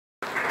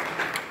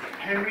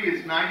Henry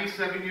is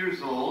 97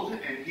 years old,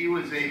 and he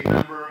was a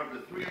member of the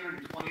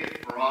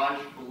 320th Barrage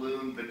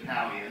Balloon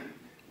Battalion,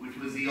 which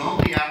was the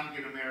only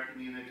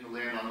African-American unit to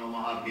land on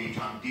Omaha Beach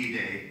on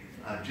D-Day,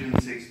 June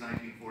 6,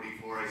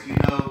 1944. As you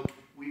know,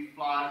 we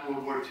fought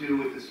World War II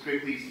with a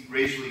strictly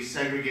racially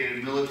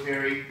segregated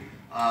military.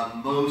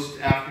 Most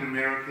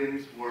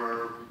African-Americans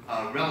were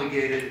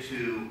relegated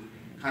to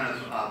kind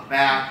of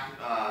back,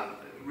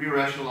 rear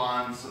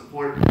echelon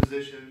support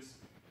positions.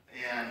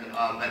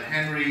 But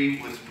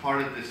Henry was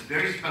part of this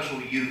very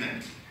special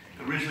unit.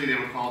 Originally they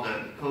were called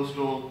a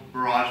Coastal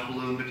Barrage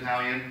Balloon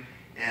Battalion,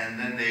 and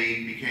then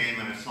they became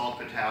an assault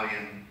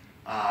battalion,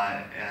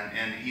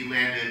 and he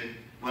landed,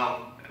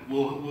 well,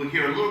 we'll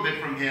hear a little bit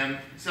from him.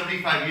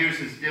 75 years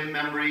is dim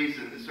memories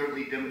and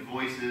certainly dim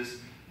voices,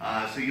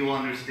 so you'll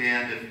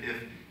understand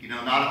if you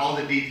know, not all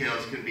the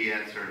details can be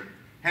answered.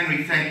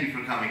 Henry, thank you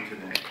for coming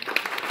today.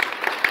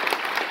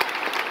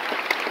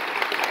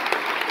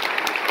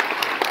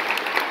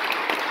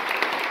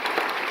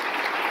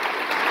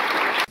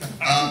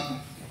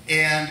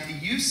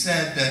 And you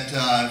said that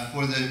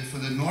for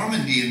the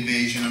Normandy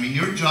invasion, I mean,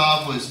 your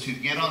job was to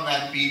get on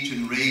that beach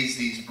and raise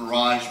these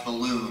barrage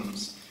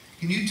balloons.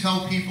 Can you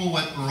tell people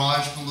what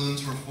barrage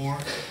balloons were for?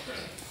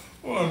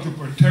 Well, to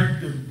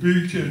protect the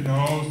beach and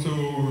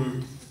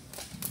also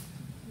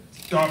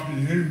stop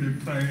the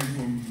enemy plane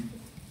from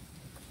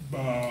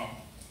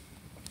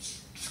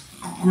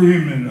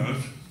screaming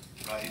us.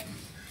 Right.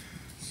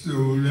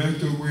 So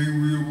that's the way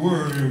we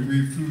were, and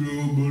we flew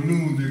those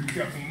balloons and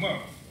kept them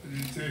up.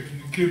 They said, if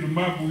you keep them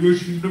up, we'll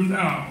shoot them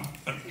down.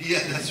 Yeah,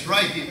 that's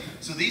right.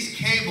 So these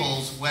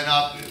cables went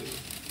up.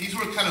 These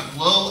were kind of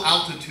low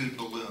altitude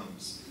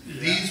balloons.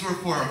 Yeah. These were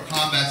for a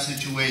combat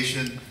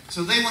situation.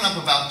 So they went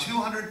up about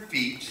 200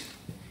 feet,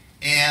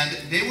 and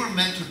they were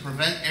meant to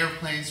prevent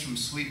airplanes from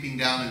sweeping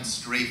down and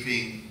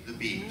strafing the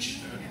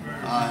beach.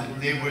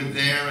 They were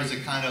there as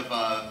a kind of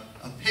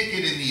a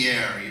picket in the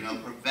air, you know,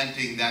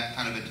 preventing that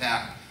kind of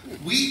attack.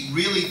 We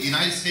really, the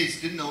United States,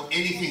 didn't know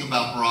anything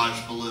about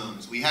barrage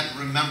balloons. We hadn't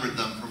remembered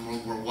them from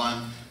World War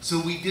I, so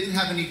we didn't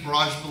have any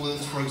barrage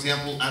balloons, for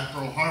example, at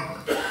Pearl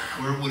Harbor,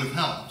 where it would have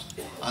helped.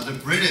 The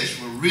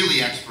British were really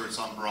experts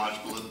on barrage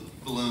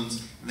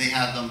balloons, and they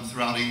had them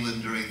throughout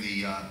England during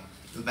the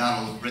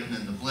Battle of Britain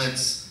and the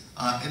Blitz.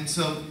 And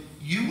so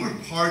you were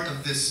part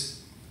of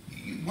this,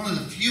 one of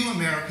the few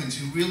Americans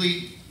who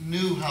really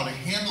knew how to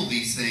handle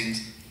these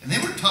things, and they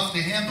were tough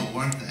to handle,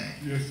 weren't they?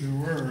 Yes, they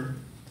were.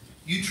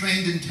 You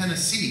trained in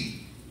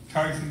Tennessee.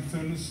 Tyson,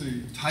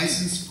 Tennessee.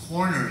 Tyson's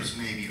Corners,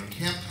 maybe, or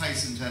Camp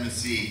Tyson,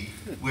 Tennessee,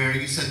 where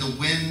you said the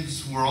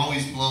winds were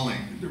always blowing.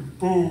 The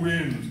four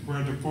winds,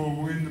 where the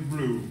four winds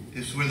blew.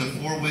 It's where the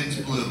four winds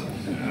blew.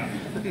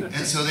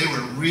 And so they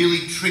were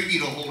really tricky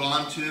to hold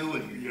on to.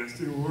 And, yes,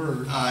 they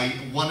were. I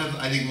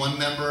think one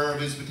member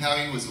of his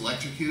battalion was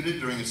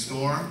electrocuted during a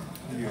storm.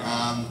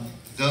 Yeah.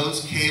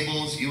 Those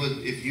cables,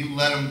 if you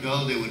let them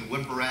go, they would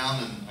whip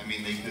around, and I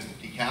mean, they could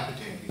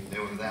decapitate you. They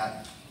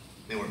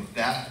were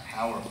that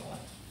powerful.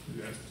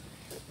 Yes.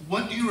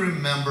 What do you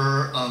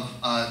remember of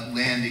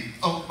landing?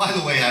 Oh, by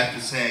the way, I have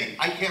to say,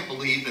 I can't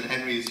believe that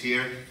Henry is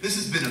here. This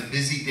has been a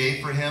busy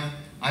day for him.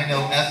 I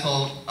know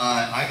Ethel,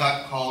 I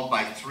got called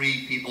by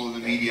 3 people in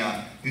the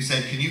media who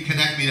said, can you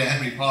connect me to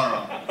Henry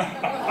Parham?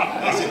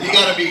 I said, you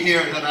got to be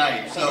here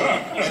tonight. So,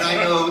 and I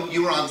know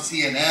you were on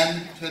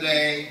CNN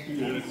today.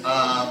 Yes.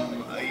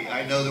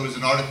 I know there was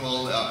an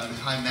article in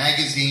Time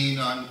Magazine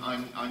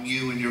on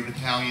you and your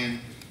battalion.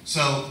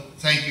 So,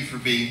 thank you for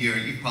being here.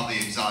 You're probably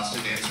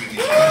exhausted answering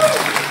these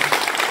questions.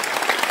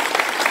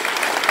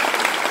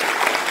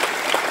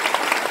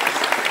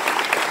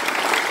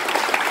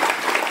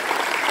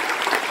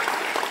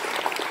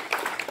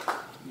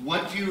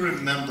 What do you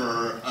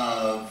remember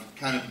of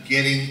kind of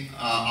getting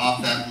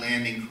off that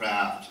landing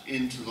craft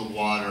into the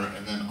water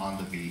and then on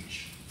the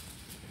beach?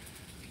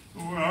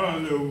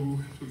 Well,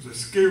 it was a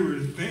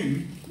scary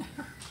thing,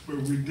 but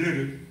we did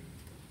it.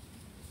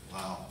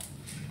 Wow.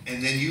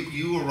 And then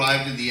you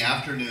arrived in the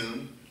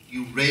afternoon,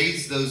 you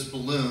raised those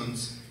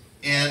balloons,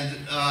 and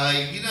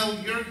you know,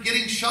 you're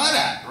getting shot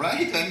at,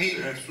 right? I mean,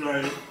 that's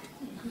right.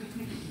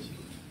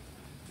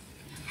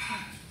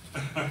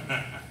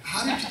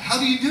 How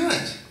do you do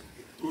it?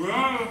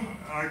 Well,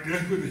 I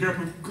guess with the help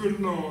of good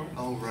Lord.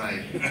 Oh,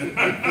 right.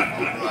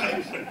 All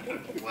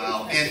right.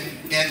 Well,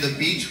 and the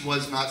beach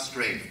was not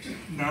strafed?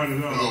 Not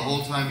at all. For the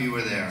whole time you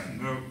were there?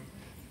 No.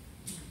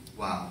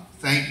 Wow.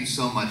 Thank you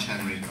so much,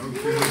 Henry.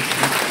 Okay.